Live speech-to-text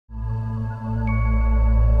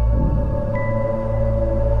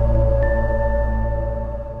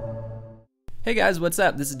Hey guys, what's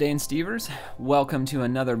up? This is Dan Stevers. Welcome to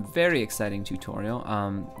another very exciting tutorial.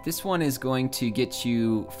 This one is going to get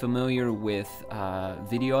you familiar with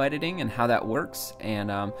video editing and how that works. And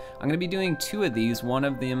I'm going to be doing two of these. One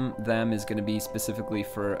of them is going to be specifically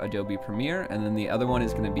for Adobe Premiere, and then the other one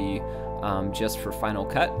is going to be just for Final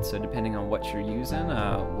Cut. So depending on what you're using,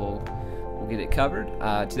 we'll get it covered.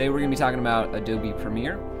 Today we're going to be talking about Adobe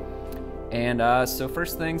Premiere. And so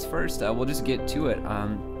first things first, we'll just get to it.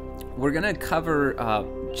 We're gonna cover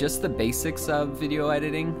just the basics of video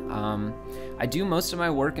editing. I do most of my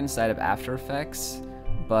work inside of After Effects,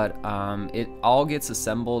 but it all gets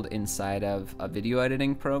assembled inside of a video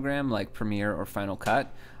editing program like Premiere or Final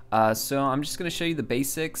Cut. So I'm just gonna show you the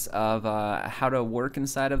basics of how to work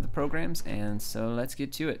inside of the programs, and so let's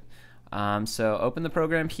get to it. So open the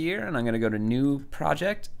program here, and I'm gonna go to New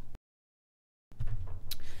Project,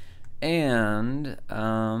 and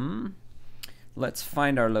let's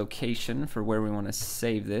find our location for where we want to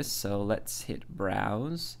save this. So let's hit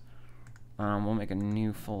Browse. We'll make a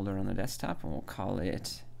new folder on the desktop and we'll call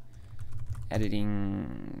it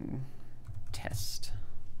Editing Test.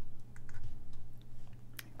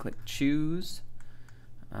 Click Choose.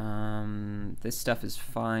 This stuff is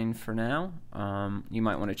fine for now. You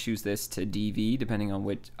might want to choose this to DV depending on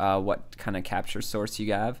what kind of capture source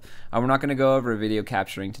you have. We're not going to go over video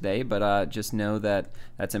capturing today, but just know that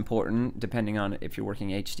that's important depending on if you're working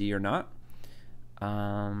HD or not.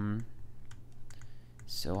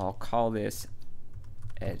 So I'll call this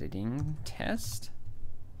Editing Test.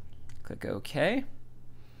 Click OK.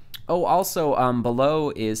 Oh, also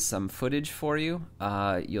below is some footage for you.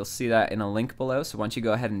 You'll see that in a link below, so why don't you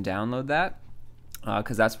go ahead and download that,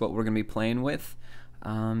 because that's what we're going to be playing with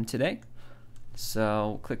today.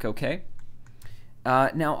 So click OK.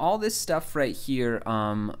 Now all this stuff right here,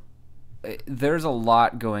 there's a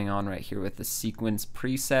lot going on right here with the sequence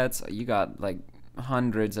presets. You got like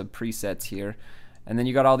hundreds of presets here, and then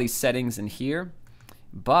you got all these settings in here.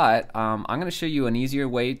 But I'm going to show you an easier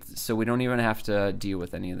way so we don't even have to deal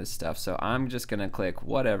with any of this stuff. So I'm just going to click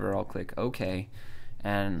whatever. I'll click OK,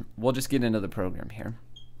 and we'll just get into the program here.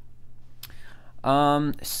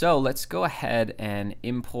 So let's go ahead and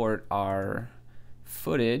import our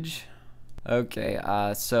footage. Okay,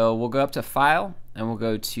 so we'll go up to File, and we'll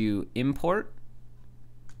go to Import.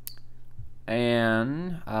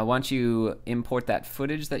 And why don't you import that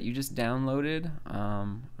footage that you just downloaded.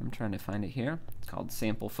 I'm trying to find it here. It's called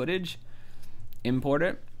sample footage. Import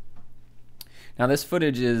it. Now this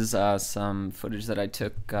footage is some footage that I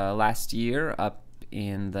took last year up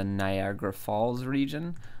in the Niagara Falls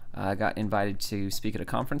region. I got invited to speak at a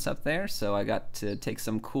conference up there, so I got to take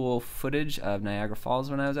some cool footage of Niagara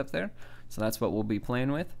Falls when I was up there. So that's what we'll be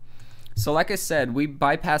playing with. So like I said, we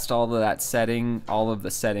bypassed all of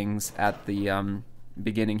the settings at the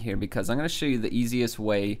beginning here, because I'm going to show you the easiest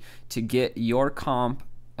way to get your comp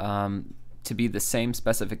to be the same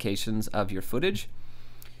specifications of your footage.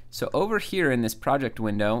 So over here in this project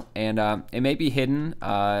window, and it may be hidden,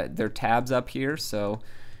 there are tabs up here, so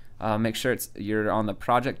make sure you're on the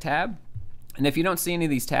project tab. And if you don't see any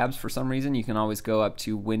of these tabs for some reason, you can always go up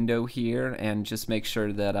to Window here and just make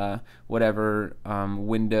sure that whatever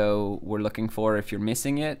window we're looking for, if you're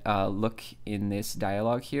missing it, look in this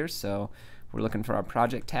dialog here. So we're looking for our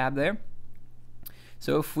Project tab there.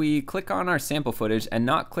 So if we click on our sample footage and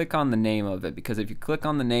not click on the name of it, because if you click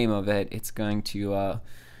on the name of it, it's going to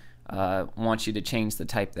want you to change the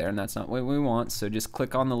type there, and that's not what we want. So just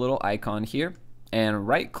click on the little icon here and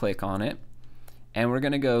right click on it. And we're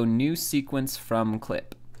going to go New Sequence from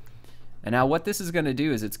Clip. And now what this is going to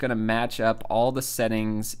do is it's going to match up all the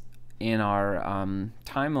settings in our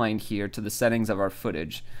timeline here to the settings of our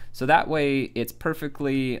footage. So that way it's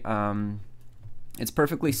perfectly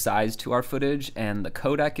sized to our footage, and the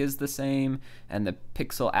codec is the same, and the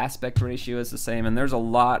pixel aspect ratio is the same, and there's a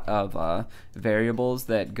lot of variables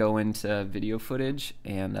that go into video footage.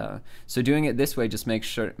 And so doing it this way just makes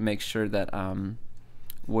sure that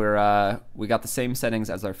we got the same settings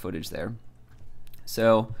as our footage there.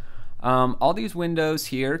 So all these windows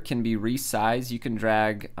here can be resized. You can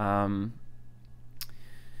drag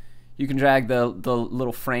the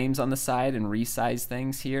little frames on the side and resize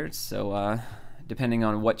things here. So depending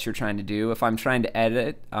on what you're trying to do, if I'm trying to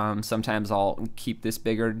edit, sometimes I'll keep this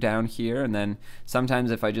bigger down here, and then sometimes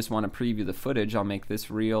if I just want to preview the footage, I'll make this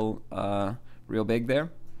real big there.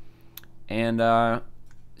 And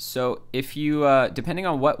so if you, depending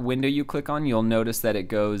on what window you click on, you'll notice that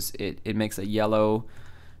it makes a yellow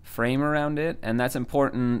frame around it, and that's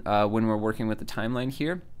important when we're working with the timeline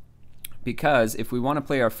here, because if we want to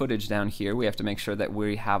play our footage down here, we have to make sure that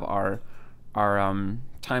we have our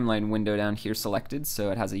timeline window down here selected,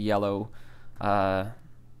 so it has a yellow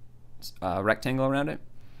rectangle around it.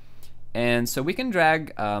 And so we can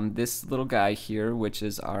drag this little guy here, which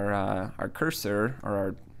is our cursor or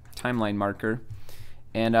our timeline marker,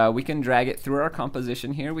 and we can drag it through our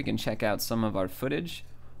composition here. We can check out some of our footage.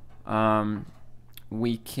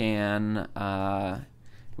 We can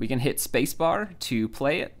hit spacebar to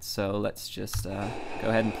play it. So let's just go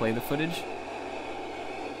ahead and play the footage.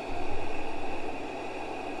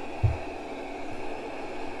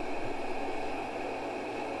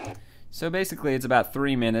 So basically it's about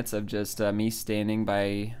 3 minutes of just me standing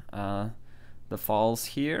by the falls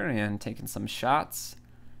here and taking some shots,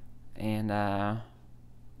 and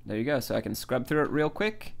there you go. So I can scrub through it real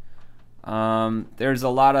quick. There's a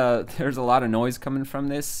lot of noise coming from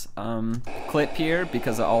this clip here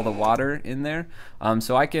because of all the water in there.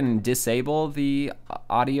 So I can disable the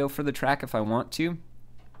audio for the track if I want to.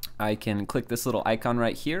 I can click this little icon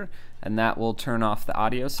right here, and that will turn off the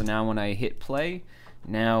audio. So now when I hit play,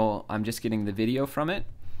 now I'm just getting the video from it.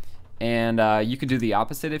 And you could do the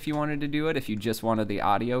opposite if you wanted to do it. If you just wanted the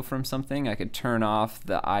audio from something, I could turn off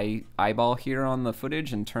the eyeball here on the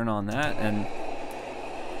footage and turn on that, and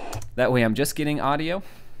that way I'm just getting audio.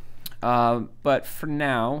 But for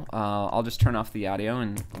now, I'll just turn off the audio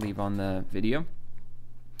and leave on the video.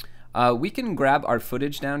 We can grab our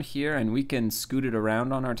footage down here and we can scoot it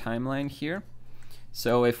around on our timeline here.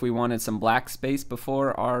 So if we wanted some black space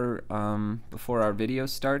before our video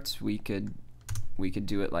starts, we could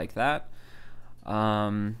do it like that.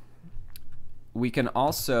 We can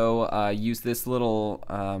also use this little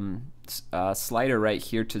slider right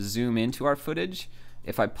here to zoom into our footage.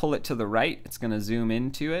 If I pull it to the right, it's going to zoom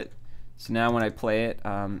into it. So now when I play it,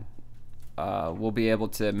 we'll be able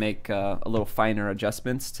to make a little finer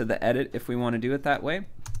adjustments to the edit if we want to do it that way.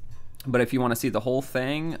 But if you want to see the whole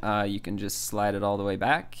thing, you can just slide it all the way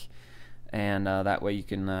back, and that way you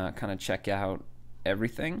can kind of check out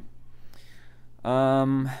everything.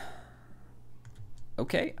 Okay,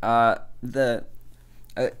 the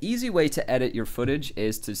easy way to edit your footage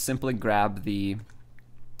is to simply grab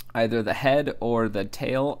either the head or the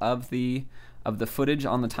tail of the footage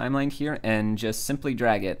on the timeline here and just simply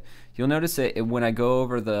drag it. You'll notice it when I go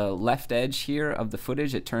over the left edge here of the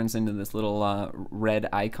footage, it turns into this little red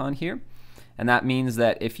icon here, and that means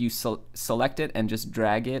that if you select it and just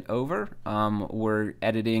drag it over, we're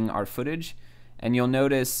editing our footage. And you'll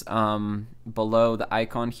notice below the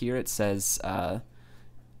icon here it says a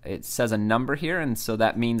number here, and so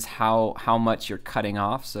that means how much you're cutting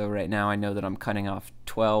off. So right now I know that I'm cutting off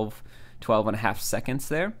 12 and a half seconds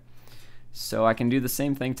there. So I can do the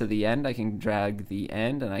same thing to the end. I can drag the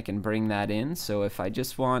end and I can bring that in. So if I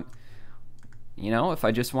just want, if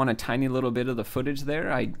I just want a tiny little bit of the footage there,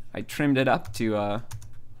 I trimmed it up to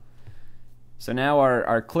so now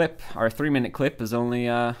our clip, our 3-minute clip, is only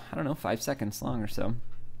I don't know, 5 seconds long or so.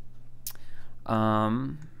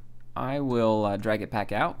 I will drag it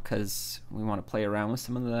back out because we want to play around with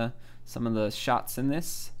some of the shots in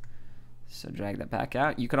this. So drag that back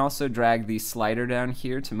out. You can also drag the slider down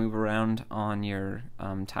here to move around on your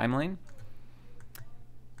timeline.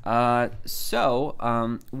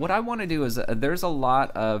 What I want to do is there's a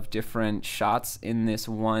lot of different shots in this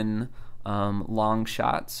one long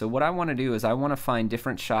shot. So what I want to do is I want to find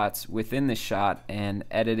different shots within this shot and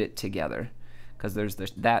edit it together, because there's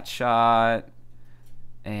that shot,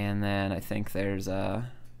 and then I think there's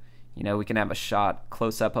we can have a shot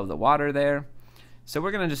close up of the water there. So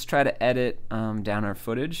we're gonna just try to edit down our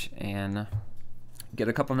footage and get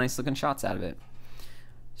a couple nice looking shots out of it.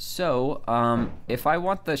 So if I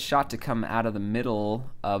want the shot to come out of the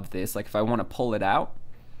middle of this, like if I want to pull it out,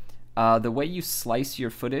 the way you slice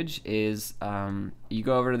your footage is you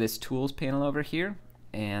go over to this tools panel over here,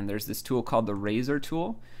 and there's this tool called the razor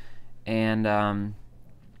tool, and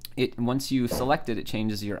once you select it, it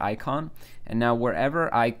changes your icon, and now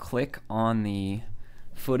wherever I click on the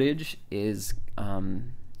footage is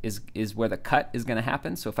where the cut is going to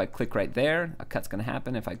happen. So if I click right there, a cut's going to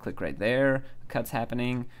happen. If I click right there, a cut's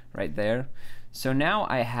happening right there. So now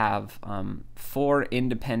I have 4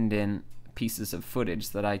 independent pieces of footage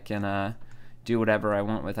that I can do whatever I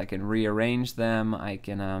want with. I can rearrange them. I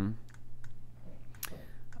can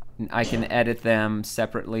edit them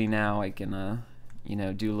separately now. I can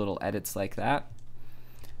do little edits like that.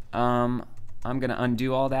 I'm gonna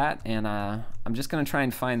undo all that, and I'm just gonna try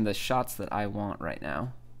and find the shots that I want right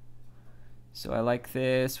now. So I like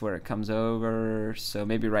this where it comes over, so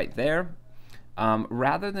maybe right there.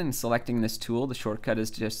 Rather than selecting this tool, the shortcut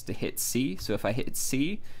is just to hit C. So if I hit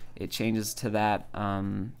C, it changes to that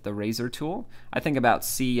the razor tool. I think about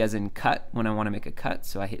C as in cut when I want to make a cut,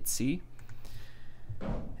 so I hit C.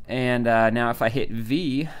 And now if I hit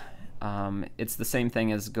V, it's the same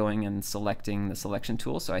thing as going and selecting the selection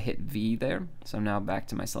tool. So I hit V there. So I'm now back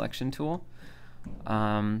to my selection tool.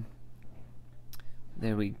 There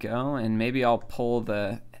we go. And maybe I'll pull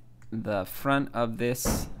the front of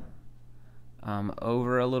this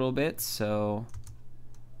over a little bit. So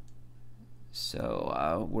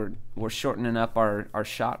we're shortening up our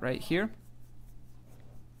shot right here.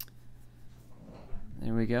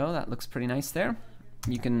 There we go. That looks pretty nice there.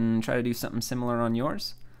 You can try to do something similar on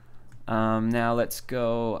yours. Now let's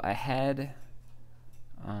go ahead.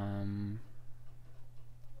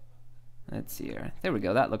 Let's see here. There we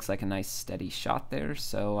go. That looks like a nice steady shot there.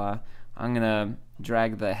 So I'm gonna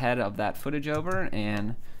drag the head of that footage over,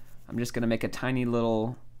 and I'm just gonna make a tiny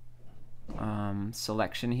little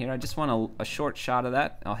selection here. I just want a short shot of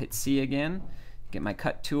that. I'll hit C again, get my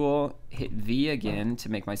cut tool, hit V again to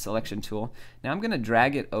make my selection tool. Now I'm gonna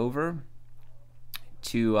drag it over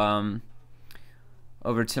to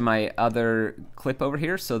my other clip over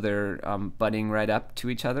here, so they're butting right up to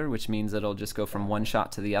each other, which means it'll just go from one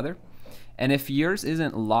shot to the other. And if yours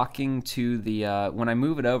isn't locking to the, when I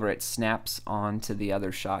move it over, it snaps onto the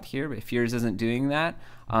other shot here. If yours isn't doing that,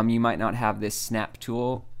 you might not have this snap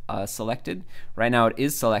tool selected. Right now it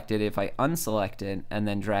is selected. If I unselect it and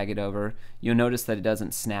then drag it over, you'll notice that it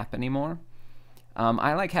doesn't snap anymore.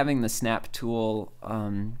 I like having the snap tool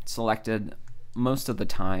selected most of the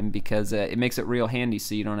time because it makes it real handy,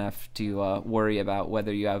 so you don't have to worry about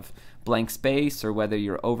whether you have blank space or whether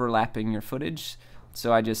you're overlapping your footage.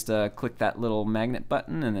 So I just click that little magnet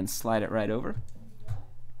button and then slide it right over.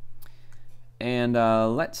 And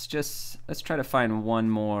let's try to find one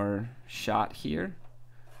more shot here.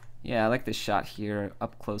 Yeah, I like this shot here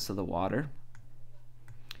up close to the water.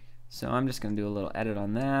 So I'm just going to do a little edit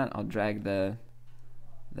on that. I'll drag the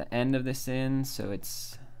end of this in so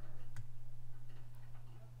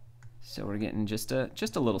we're getting just a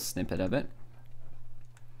little snippet of it.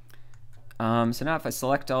 So now if I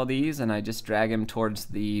select all these and I just drag them towards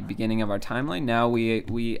the beginning of our timeline, now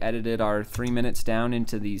we edited our 3 minutes down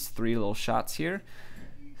into these 3 little shots here.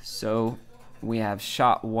 So we have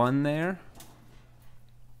shot 1 there.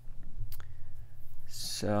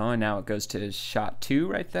 So and now it goes to shot 2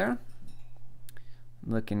 right there.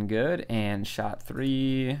 Looking good. And shot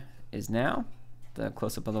 3 is now the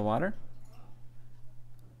close-up of the water.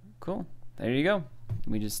 Cool. There you go.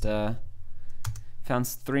 We just found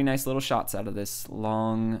 3 nice little shots out of this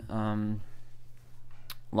long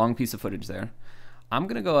piece of footage there. I'm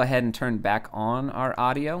gonna go ahead and turn back on our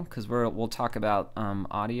audio because we'll talk about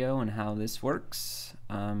audio and how this works.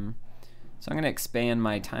 So I'm gonna expand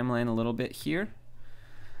my timeline a little bit here.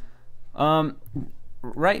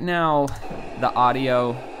 Right now the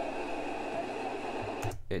audio,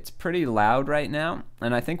 it's pretty loud right now,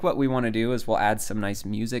 and I think what we want to do is we'll add some nice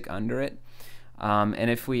music under it. And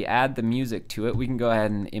if we add the music to it, we can go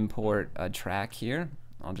ahead and import a track here.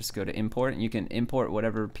 I'll just go to import, and you can import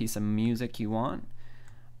whatever piece of music you want.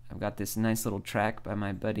 I've got this nice little track by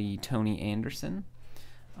my buddy Tony Anderson.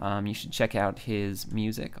 You should check out his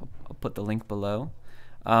music. I'll put the link below.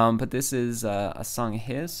 But this is a song of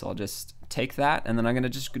his, so I'll just take that, and then I'm going to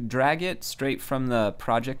just drag it straight from the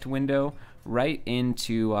project window right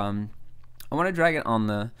into, I want to drag it on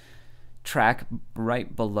the track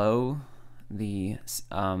right below the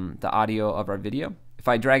audio of our video. If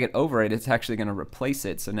I drag it over it, it's actually going to replace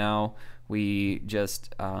it. So now we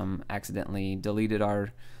just accidentally deleted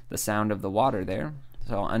the sound of the water there.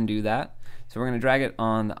 So I'll undo that. So we're going to drag it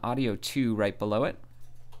on the audio 2 right below it.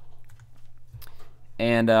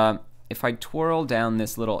 And if I twirl down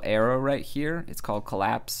this little arrow right here, it's called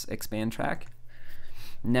collapse expand track.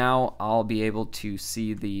 Now I'll be able to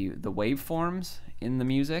see the waveforms in the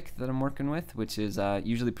music that I'm working with, which is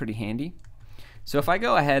usually pretty handy. So if I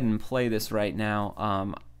go ahead and play this right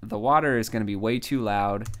now, the water is going to be way too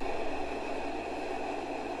loud.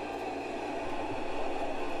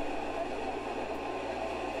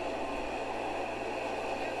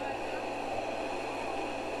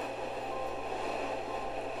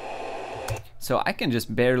 So I can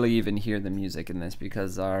just barely even hear the music in this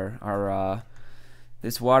because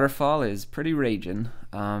this waterfall is pretty raging.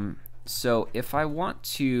 So if I want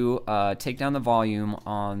to take down the volume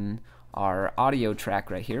on our audio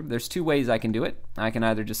track right here, there's 2 ways I can do it. I can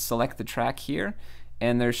either just select the track here,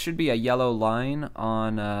 and there should be a yellow line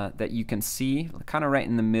on that you can see kind of right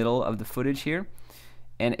in the middle of the footage here.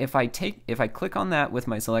 And if I click on that with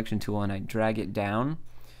my selection tool and I drag it down,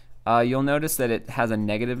 you'll notice that it has a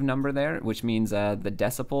negative number there, which means the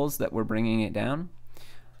decibels that we're bringing it down.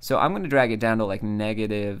 So I'm going to drag it down to like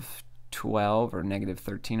 -12 or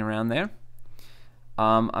 -13 around there.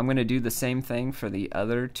 I'm going to do the same thing for the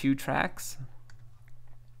other 2 tracks.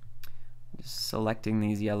 Just selecting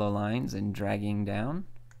these yellow lines and dragging down.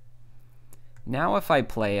 Now if I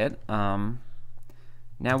play it, now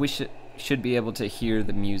we should be able to hear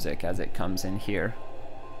the music as it comes in here.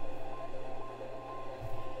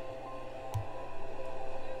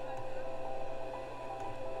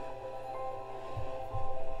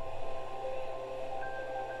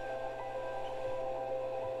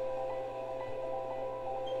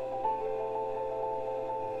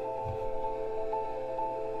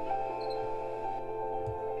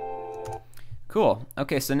 Cool.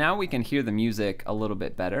 Okay, so now we can hear the music a little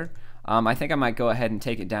bit better. I think I might go ahead and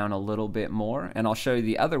take it down a little bit more, and I'll show you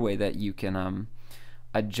the other way that you can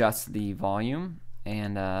adjust the volume.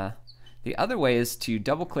 And the other way is to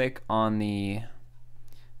double click on the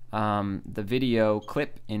video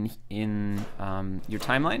clip in your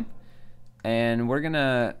timeline, and we're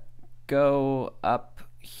gonna go up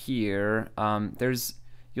here.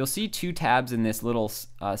 You'll see two tabs in this little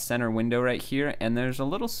center window right here, and there's a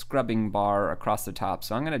little scrubbing bar across the top.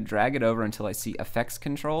 So I'm going to drag it over until I see effects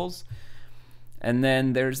controls. And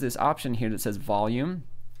then there's this option here that says volume.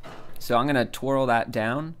 So I'm going to twirl that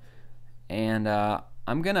down, and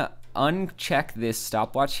I'm going to uncheck this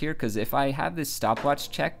stopwatch here, because if I have this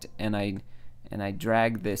stopwatch checked and I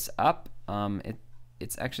drag this up,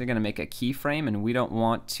 it's actually going to make a keyframe, and we don't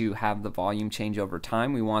want to have the volume change over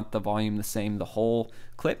time. We want the volume the same the whole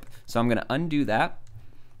clip. So I'm going to undo that,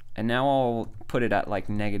 and now I'll put it at like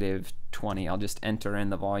 -20. I'll just enter in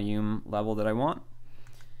the volume level that I want.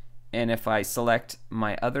 And if I select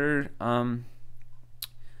my other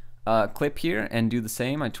clip here and do the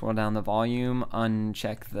same, I twirl down the volume,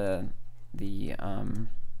 uncheck the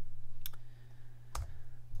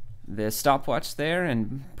stopwatch there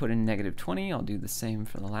and put in -20. I'll do the same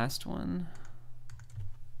for the last one.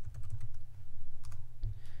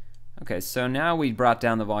 Okay, so now we brought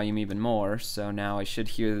down the volume even more, so now I should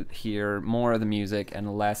hear more of the music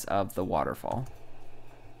and less of the waterfall.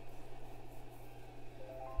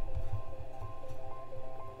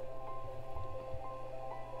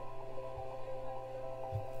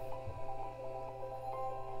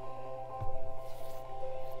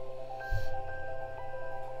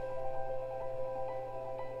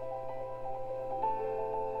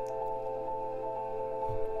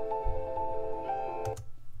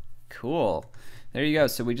 Cool. There you go.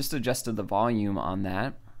 So we just adjusted the volume on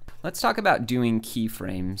that. Let's talk about doing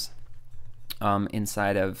keyframes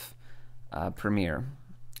inside of Premiere.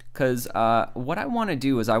 Because what I want to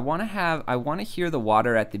do is I want to hear the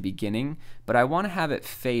water at the beginning, but I want to have it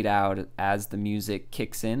fade out as the music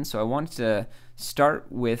kicks in. So I want to start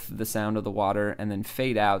with the sound of the water and then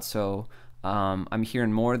fade out, so I'm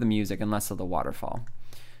hearing more of the music and less of the waterfall.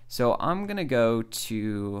 So I'm going to go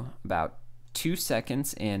to about 2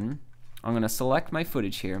 seconds in. I'm going to select my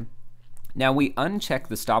footage here. Now we unchecked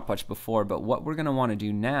the stopwatch before, but what we're going to want to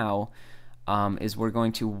do now is we're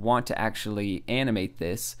going to want to actually animate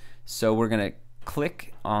this. So we're going to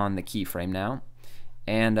click on the keyframe now,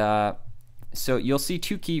 and so you'll see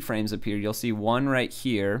two keyframes appear. You'll see one right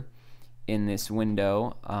here in this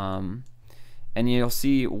window, and you'll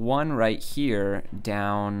see one right here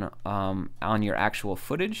down on your actual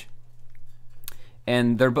footage.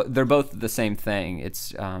 And they're both the same thing.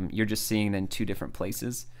 It's you're just seeing it in two different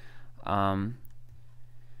places.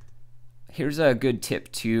 Here's a good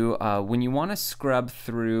tip too. When you want to scrub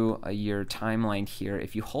through your timeline here,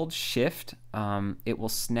 if you hold Shift, it will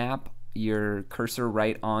snap your cursor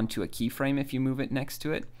right onto a keyframe if you move it next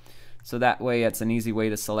to it. So that way it's an easy way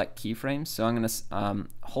to select keyframes. So I'm going to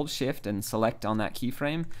hold Shift and select on that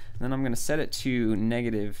keyframe. And then I'm going to set it to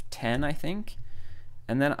 -10, I think.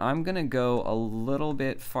 And then I'm going to go a little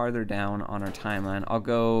bit farther down on our timeline. I'll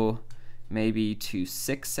go maybe to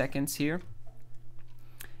 6 seconds here.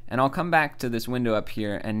 And I'll come back to this window up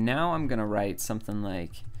here, and now I'm going to write something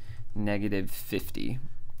like -50.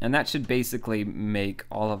 And that should basically make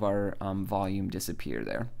all of our volume disappear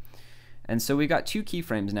there. And so we got two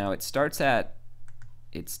keyframes now. It starts at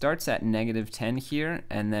 -10 here,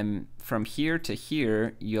 and then from here to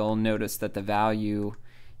here, you'll notice that the value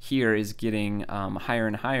here is getting higher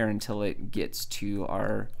and higher until it gets to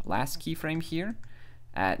our last keyframe here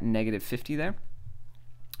at -50 there.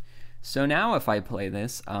 So now if I play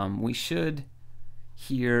this, we should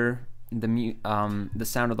hear the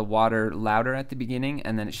sound of the water louder at the beginning,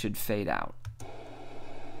 and then it should fade out.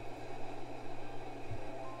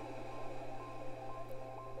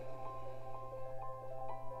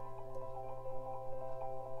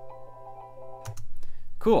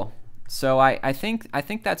 Cool. So I think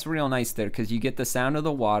that's real nice there, because you get the sound of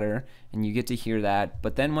the water and you get to hear that,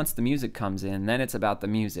 but then once the music comes in, then it's about the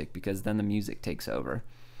music, because then the music takes over.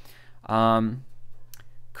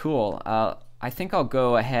 Cool. I think I'll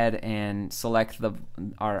go ahead and select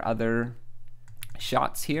our other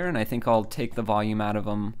shots here, and I think I'll take the volume out of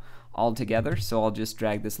them all together. So I'll just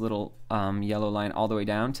drag this little yellow line all the way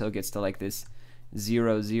down till it gets to like this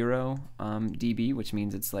 0, 0 dB, which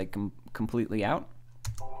means it's like completely out.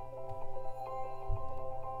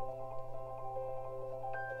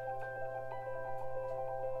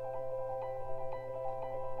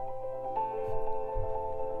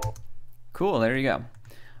 Cool, there you go.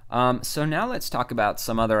 So now let's talk about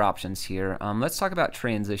some other options here. Let's talk about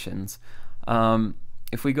transitions.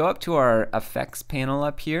 If we go up to our effects panel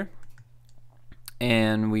up here,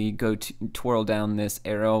 and we go to twirl down this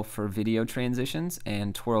arrow for video transitions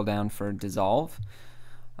and twirl down for dissolve,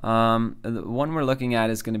 the one we're looking at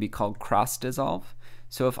is going to be called cross dissolve.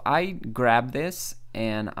 So if I grab this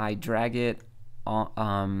and I drag it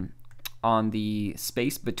on the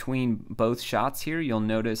space between both shots here, you'll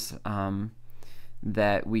notice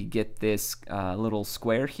that we get this little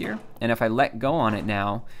square here, and if I let go on it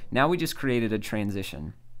now we just created a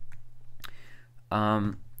transition.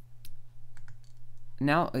 Now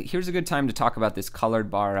here's a good time to talk about this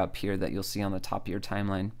colored bar up here that you'll see on the top of your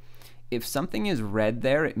timeline. If something is red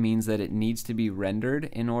there, it means that it needs to be rendered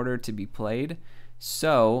in order to be played.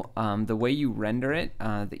 So the way you render it,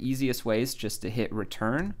 the easiest way is just to hit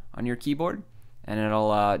return on your keyboard, and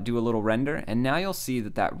it'll do a little render, and now you'll see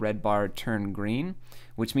that that red bar turned green,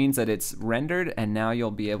 which means that it's rendered, and now you'll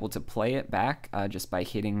be able to play it back just by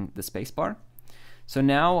hitting the space bar. So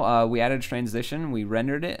now we added a transition, we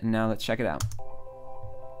rendered it, and now let's check it out.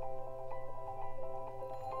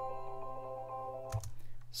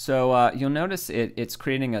 So you'll notice it's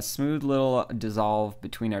creating a smooth little dissolve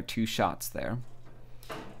between our two shots there.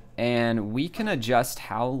 And we can adjust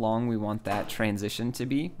how long we want that transition to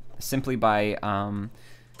be simply by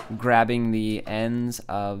grabbing the ends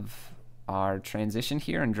of our transition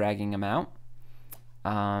here and dragging them out.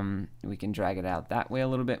 We can drag it out that way a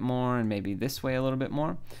little bit more and maybe this way a little bit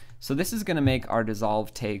more. So this is going to make our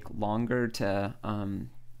dissolve take longer to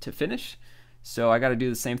finish. So I got to do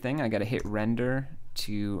the same thing. I got to hit render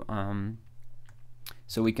to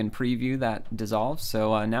so we can preview that dissolve.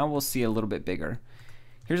 So now we'll see a little bit bigger.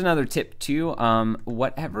 Here's another tip too.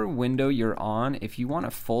 Whatever window you're on, if you want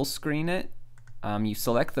to full screen it, you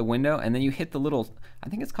select the window and then you hit the little, I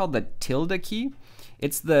think it's called the tilde key.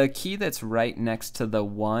 It's the key that's right next to the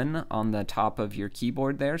 1 on the top of your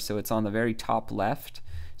keyboard there. So it's on the very top left.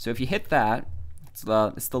 So if you hit that, it's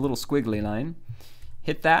the little squiggly line.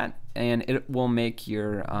 Hit that and it will make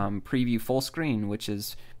your preview full screen, which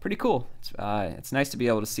is pretty cool. It's nice to be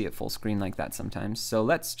able to see it full screen like that sometimes. So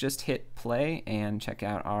let's just hit play and check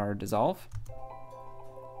out our dissolve.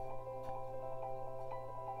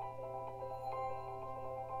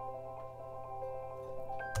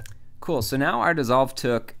 Cool, so now our dissolve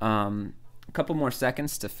took a couple more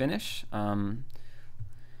seconds to finish.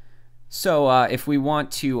 So if we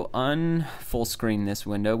want to un-full screen this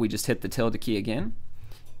window, we just hit the tilde key again.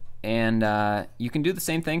 And you can do the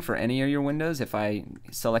same thing for any of your windows. If I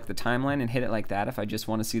select the timeline and hit it like that, if I just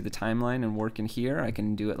want to see the timeline and work in here, I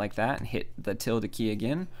can do it like that and hit the tilde key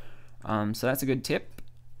again. So that's a good tip.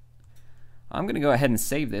 I'm going to go ahead and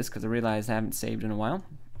save this because I realize I haven't saved in a while.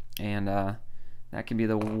 And that can be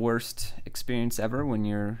the worst experience ever when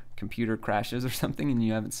your computer crashes or something and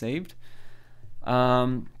you haven't saved.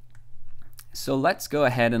 So let's go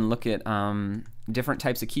ahead and look at different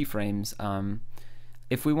types of keyframes.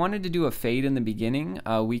 If we wanted to do a fade in the beginning,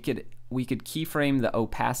 we could keyframe the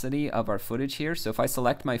opacity of our footage here. So if I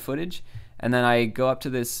select my footage and then I go up to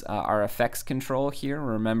this our effects control here,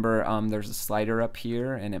 remember there's a slider up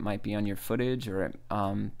here and it might be on your footage, or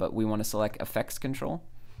but we want to select effects control.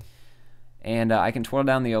 And I can twirl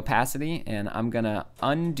down the opacity and I'm gonna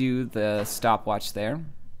undo the stopwatch there.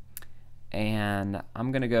 And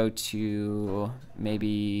I'm gonna go to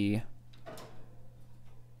maybe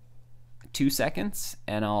 2 seconds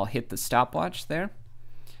and I'll hit the stopwatch there.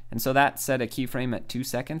 And so that set a keyframe at 2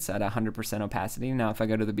 seconds at 100% opacity. Now if I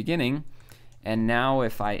go to the beginning, and now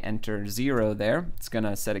if I enter 0 there, it's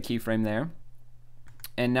gonna set a keyframe there.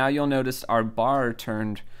 And now you'll notice our bar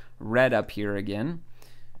turned red up here again,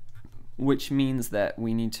 which means that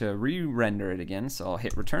we need to re-render it again. So I'll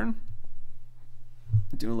hit return,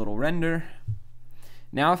 do a little render.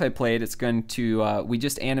 Now if I play it, it's going to, we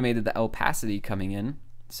just animated the opacity coming in,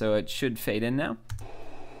 so it should fade in now.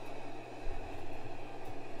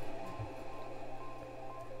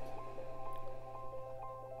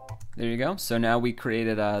 There you go. So now we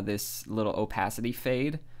created this little opacity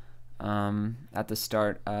fade at the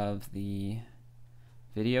start of the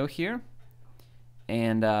video here.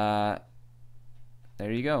 And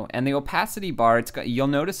There you go. And the opacity bar, you'll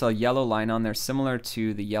notice a yellow line on there similar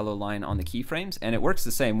to the yellow line on the keyframes, and it works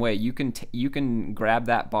the same way. You can grab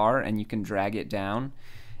that bar and you can drag it down,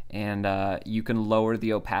 and you can lower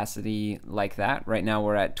the opacity like that. Right now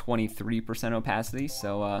we're at 23% opacity,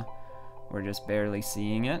 so we're just barely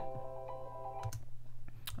seeing it.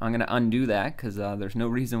 I'm going to undo that because there's no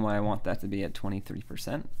reason why I want that to be at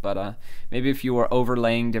 23%. But maybe if you were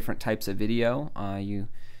overlaying different types of video, you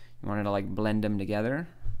wanted to like blend them together,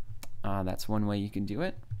 that's one way you can do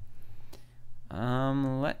it.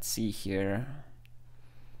 Let's see here.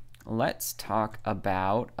 Let's talk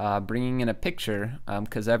about bringing in a picture,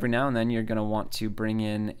 because every now and then you're going to want to bring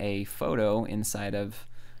in a photo inside of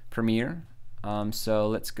Premiere. So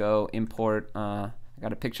let's go import. I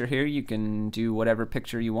got a picture here. You can do whatever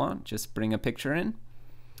picture you want. Just bring a picture in.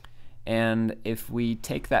 And if we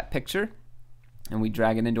take that picture and we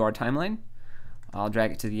drag it into our timeline, I'll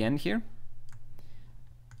drag it to the end here.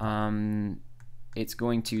 It's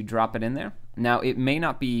going to drop it in there. Now it may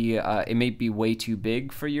not be, it may be way too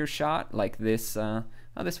big for your shot, like this. Oh,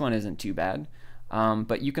 this one isn't too bad.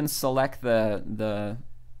 But you can select the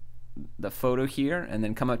photo here and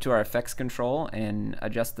then come up to our effects control and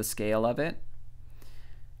adjust the scale of it.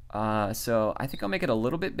 So I think I'll make it a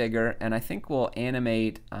little bit bigger, and I think we'll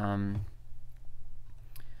animate.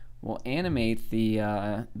 We'll animate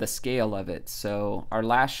the scale of it. So our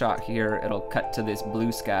last shot here, it'll cut to this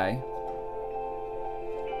blue sky,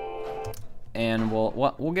 and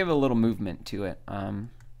we'll give it a little movement to it.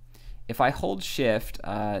 If I hold Shift,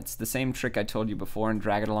 it's the same trick I told you before, and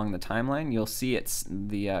drag it along the timeline. You'll see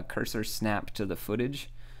the cursor snap to the footage.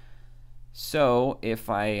 So if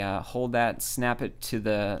I hold that, snap it to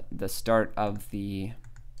the start of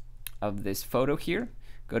this photo here,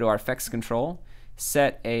 go to our effects control,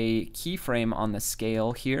 set a keyframe on the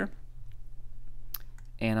scale here,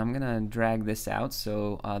 and I'm gonna drag this out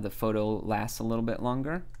so the photo lasts a little bit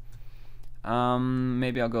longer.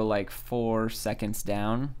 Maybe I'll go like 4 seconds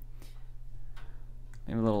down,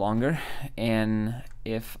 maybe a little longer. And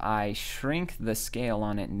if I shrink the scale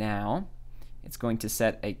on it now, it's going to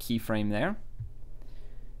set a keyframe there.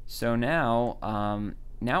 So now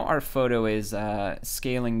our photo is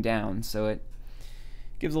scaling down, so it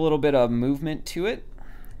gives a little bit of movement to it.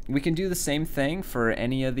 We can do the same thing for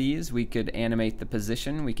any of these. We could animate the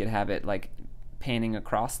position. We could have it like panning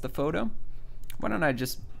across the photo. Why don't I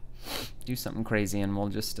just do something crazy and we'll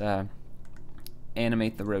just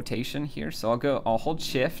animate the rotation here. So I'll hold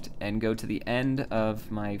Shift and go to the end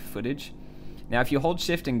of my footage. Now if you hold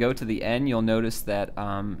Shift and go to the end, you'll notice that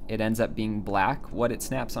it ends up being black, what it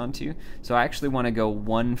snaps onto. So I actually want to go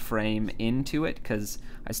 1 frame into it because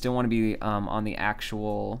I still want to be on the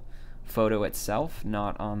actual photo itself,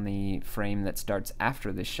 not on the frame that starts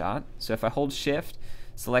after this shot. So if I hold Shift,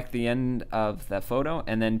 select the end of the photo,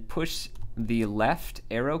 and then push the left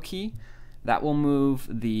arrow key, that will move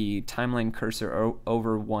the timeline cursor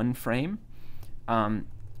over 1 frame.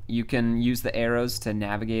 You can use the arrows to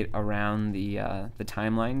navigate around the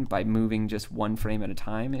timeline by moving just 1 frame at a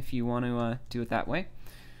time if you want to do it that way.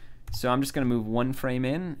 So I'm just going to move 1 frame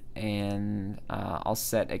in, and I'll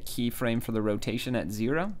set a keyframe for the rotation at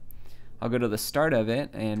 0. I'll go to the start of it,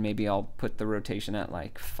 and maybe I'll put the rotation at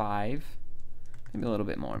like 5, maybe a little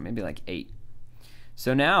bit more, maybe like 8.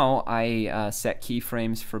 So now I set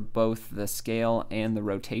keyframes for both the scale and the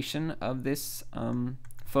rotation of this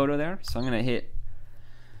photo there. So I'm going to hit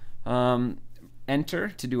Enter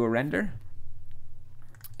to do a render,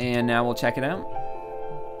 and now we'll check it out.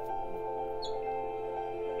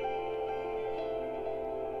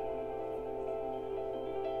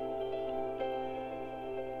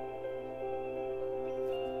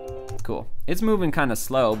 Cool. It's moving kind of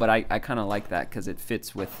slow, but I kind of like that because it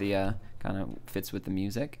fits with the fits with the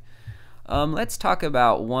music. Let's talk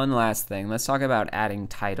about one last thing. Let's talk about adding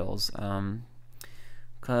titles.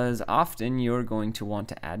 Because often you're going to want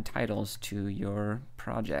to add titles to your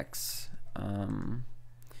projects.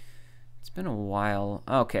 It's been a while.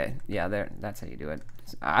 Okay, yeah, that's how you do it.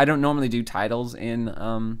 I don't normally do titles in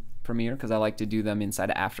Premiere because I like to do them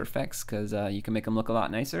inside of After Effects because you can make them look a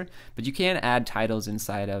lot nicer. But you can add titles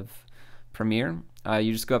inside of Premiere.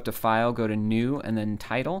 You just go up to File, go to New, and then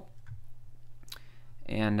Title.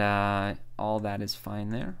 And all that is fine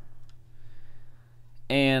there.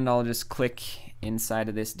 And I'll just click inside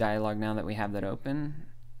of this dialog now that we have that open,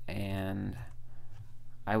 and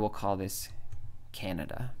I will call this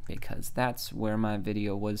Canada because that's where my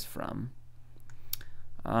video was from.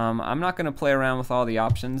 I'm not going to play around with all the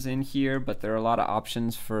options in here, but there are a lot of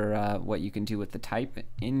options for what you can do with the type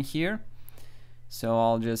in here. So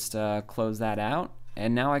I'll just close that out,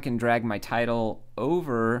 and now I can drag my title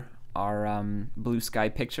over our blue sky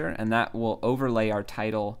picture, and that will overlay our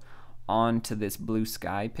title onto this blue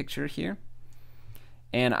sky picture here.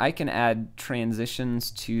 And I can add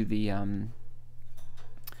transitions to the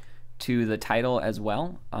title as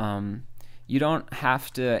well. You don't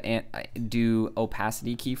have to do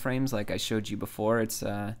opacity keyframes like I showed you before.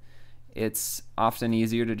 It's often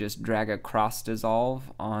easier to just drag a cross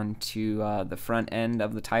dissolve onto the front end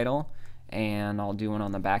of the title, and I'll do one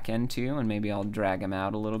on the back end too, and maybe I'll drag them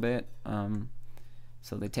out a little bit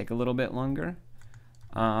so they take a little bit longer.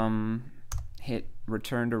 Hit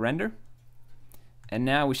return to render, and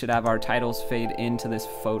now we should have our titles fade into this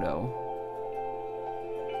photo.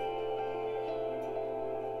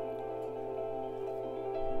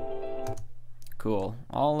 Cool.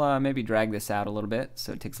 I'll maybe drag this out a little bit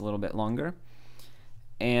so it takes a little bit longer.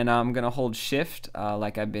 And I'm going to hold shift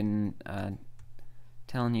like I've been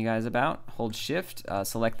telling you guys about. Hold shift,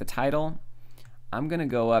 select the title. I'm going to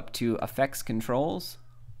go up to effects controls.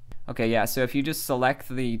 Okay, yeah, so if you just select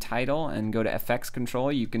the title and go to effects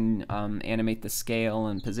control, you can animate the scale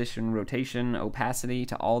and position, rotation, opacity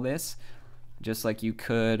to all this, just like you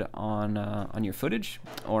could on your footage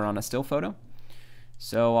or on a still photo.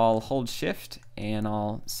 So I'll hold shift and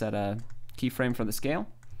I'll set a keyframe for the scale.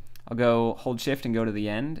 I'll go hold shift and go to the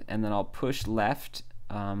end, and then I'll push left,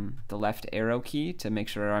 the left arrow key to make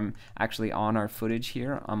sure I'm actually on our footage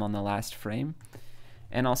here. I'm on the last frame.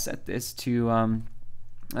 And I'll set this to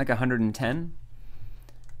like 110.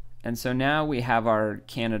 And so now we have our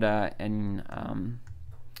Canada, and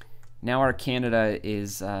now our Canada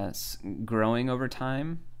is growing over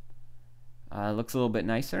time. Looks a little bit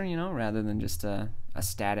nicer, you know, rather than just a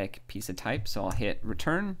static piece of type. So I'll hit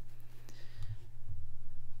return,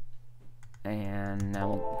 and now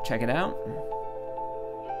we'll check it out.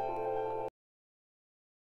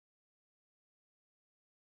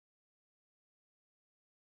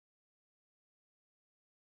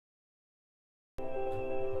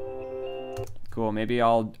 Cool. Maybe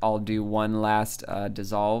I'll do one last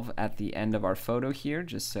dissolve at the end of our photo here,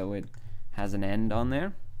 just so it has an end on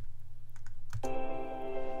there.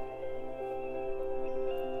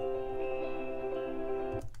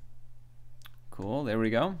 Cool, there we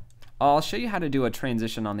go. I'll show you how to do a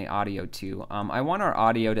transition on the audio too. I want our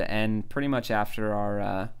audio to end pretty much after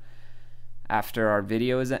our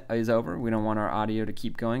video is over. We don't want our audio to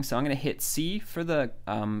keep going. So I'm going to hit C for the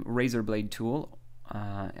razor blade tool,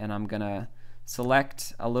 and I'm going to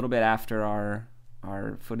select a little bit after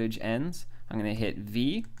our footage ends. I'm going to hit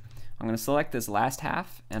V. I'm going to select this last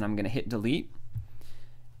half, and I'm going to hit delete.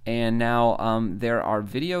 And now there are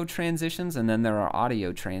video transitions, and then there are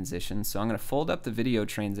audio transitions. So I'm going to fold up the video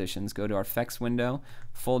transitions, go to our effects window,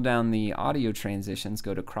 fold down the audio transitions,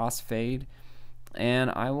 go to crossfade, and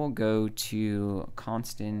I will go to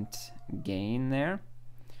constant gain there,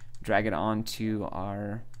 drag it onto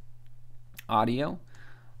our audio.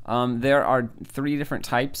 There are 3 different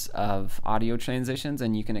types of audio transitions,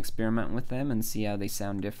 and you can experiment with them and see how they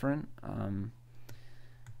sound different.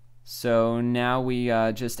 So now we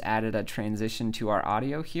just added a transition to our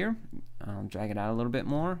audio here. I'll drag it out a little bit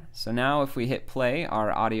more. So now if we hit play,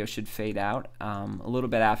 our audio should fade out a little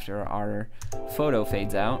bit after our photo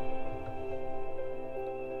fades out.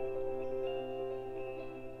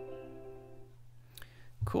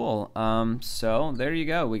 Cool. So there you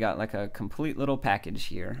go. We got like a complete little package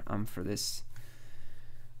here for this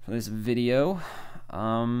video.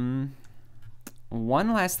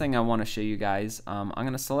 One last thing I want to show you guys. I'm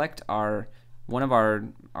going to select one of our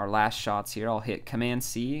last shots here. I'll hit Command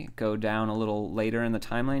C, go down a little later in the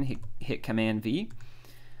timeline, hit Command V.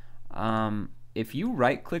 If you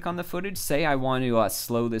right click on the footage, say I want to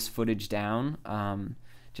slow this footage down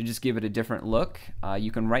to just give it a different look,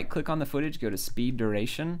 you can right click on the footage, go to speed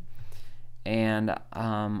duration, and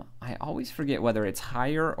I always forget whether it's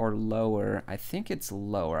higher or lower. I think it's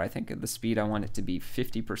lower. I think at the speed I want it to be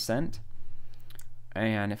 50%.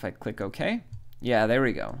 And if I click OK, yeah, there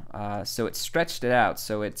we go. So it stretched it out,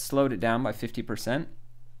 so it slowed it down by 50%.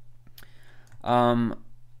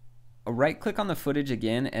 Right click on the footage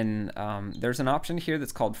again, and there's an option here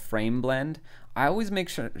that's called frame blend. I always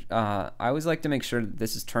like to make sure that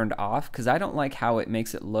this is turned off, because I don't like how it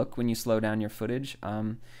makes it look when you slow down your footage.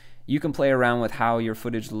 You can play around with how your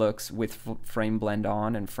footage looks with frame blend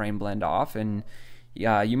on and frame blend off, and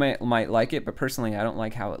yeah, you might like it, but personally I don't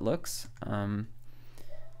like how it looks.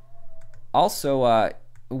 Also,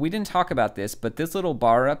 we didn't talk about this, but this little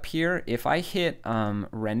bar up here, if I hit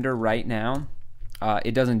render right now,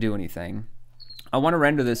 it doesn't do anything. I want to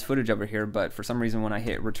render this footage over here, but for some reason when I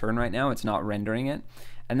hit return right now, it's not rendering it.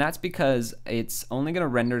 And that's because it's only going to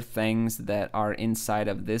render things that are inside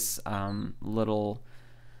of this little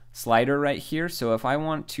slider right here. So if I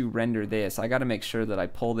want to render this, I got to make sure that I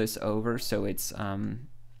pull this over so it's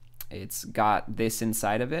got this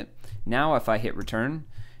inside of it. Now if I hit return,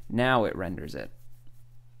 now it renders it.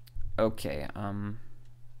 Okay,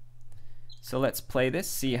 so let's play this,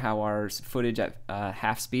 see how our footage at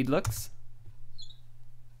half speed looks.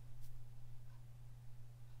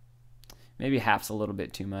 Maybe half's a little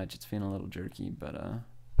bit too much, it's feeling a little jerky, but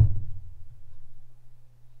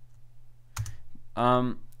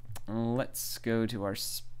let's go to our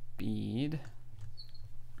speed.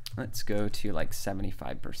 Let's go to like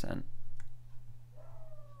 75%.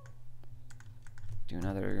 Do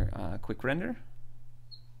another quick render.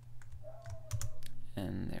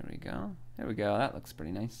 And there we go. There we go. That looks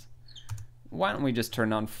pretty nice. Why don't we just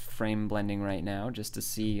turn on frame blending right now just to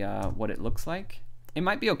see what it looks like. It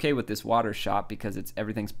might be okay with this water shot because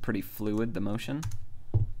everything's pretty fluid, the motion.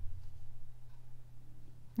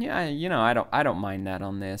 Yeah, you know, I don't mind that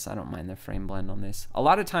on this. I don't mind the frame blend on this. A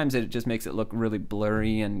lot of times it just makes it look really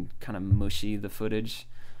blurry and kind of mushy, the footage.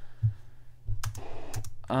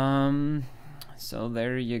 So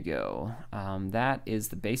there you go. That is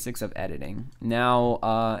the basics of editing.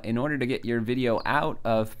 Now, in order to get your video out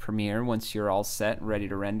of Premiere once you're all set, ready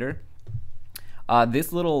to render,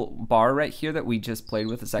 this little bar right here that we just played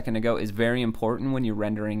with a second ago is very important when you're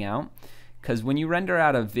rendering out. Because when you render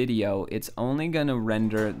out a video, it's only going to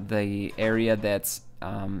render the area that's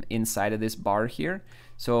inside of this bar here.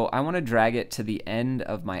 So I want to drag it to the end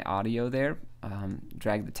of my audio there,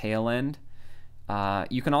 drag the tail end.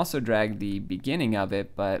 You can also drag the beginning of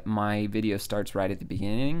it, but my video starts right at the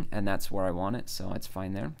beginning, and that's where I want it, so it's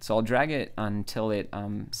fine there. So I'll drag it until it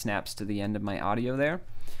snaps to the end of my audio there.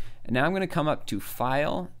 And now I'm going to come up to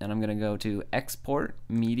File, and I'm going to go to Export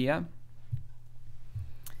Media.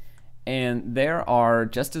 And there are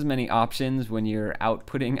just as many options when you're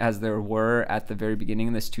outputting as there were at the very beginning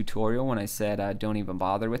of this tutorial when I said don't even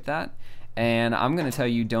bother with that. And I'm going to tell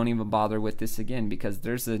you don't even bother with this again because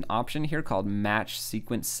there's an option here called Match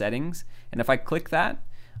Sequence Settings. And if I click that,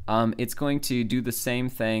 it's going to do the same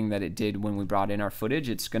thing that it did when we brought in our footage.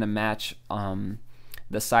 It's going to match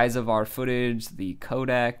the size of our footage, the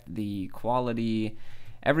codec, the quality,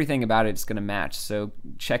 everything about it's going to match. So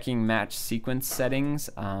checking Match Sequence Settings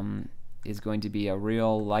is going to be a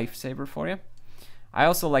real lifesaver for you. I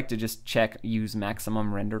also like to just check use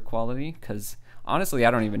maximum render quality because honestly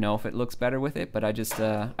I don't even know if it looks better with it, but I just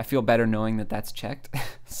I feel better knowing that that's checked.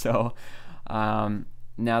 So now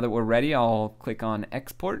that we're ready, I'll click on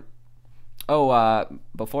export. Oh,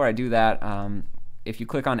 before I do that, if you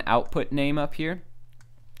click on output name up here,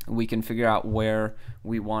 we can figure out where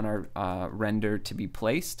we want our render to be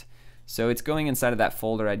placed. So it's going inside of that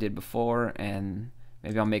folder I did before, and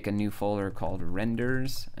maybe I'll make a new folder called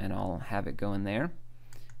renders and I'll have it go in there.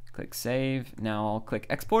 Click save. Now I'll click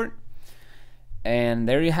export, and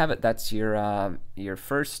there you have it. That's your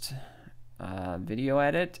first video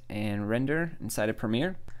edit and render inside of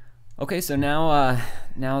Premiere. Okay, so now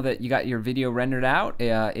now that you got your video rendered out,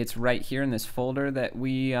 it's right here in this folder that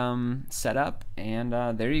we set up, and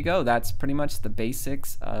there you go. That's pretty much the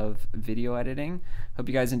basics of video editing. Hope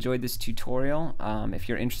you guys enjoyed this tutorial. If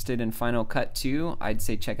you're interested in Final Cut 2, I'd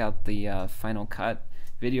say check out the Final Cut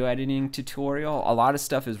video editing tutorial. A lot of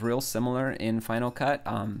stuff is real similar in Final Cut,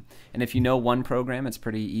 and if you know one program, it's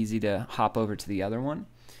pretty easy to hop over to the other one.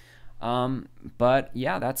 But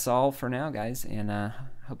yeah, that's all for now, guys, and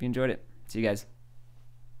hope you enjoyed it. See you guys.